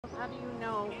do you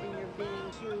know when you're being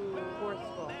too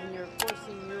forceful and you're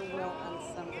forcing your will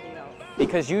on somebody else?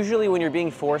 Because usually when you're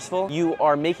being forceful, you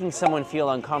are making someone feel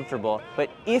uncomfortable. But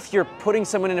if you're putting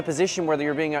someone in a position where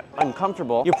you're being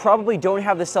uncomfortable, you probably don't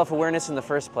have the self-awareness in the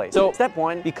first place. So step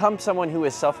one, become someone who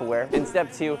is self-aware. And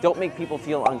step two, don't make people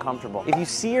feel uncomfortable. If you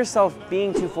see yourself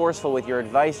being too forceful with your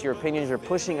advice, your opinions, or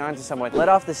pushing onto someone, let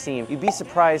off the steam. You'd be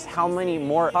surprised how many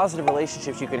more positive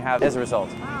relationships you can have as a result.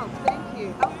 Wow, thank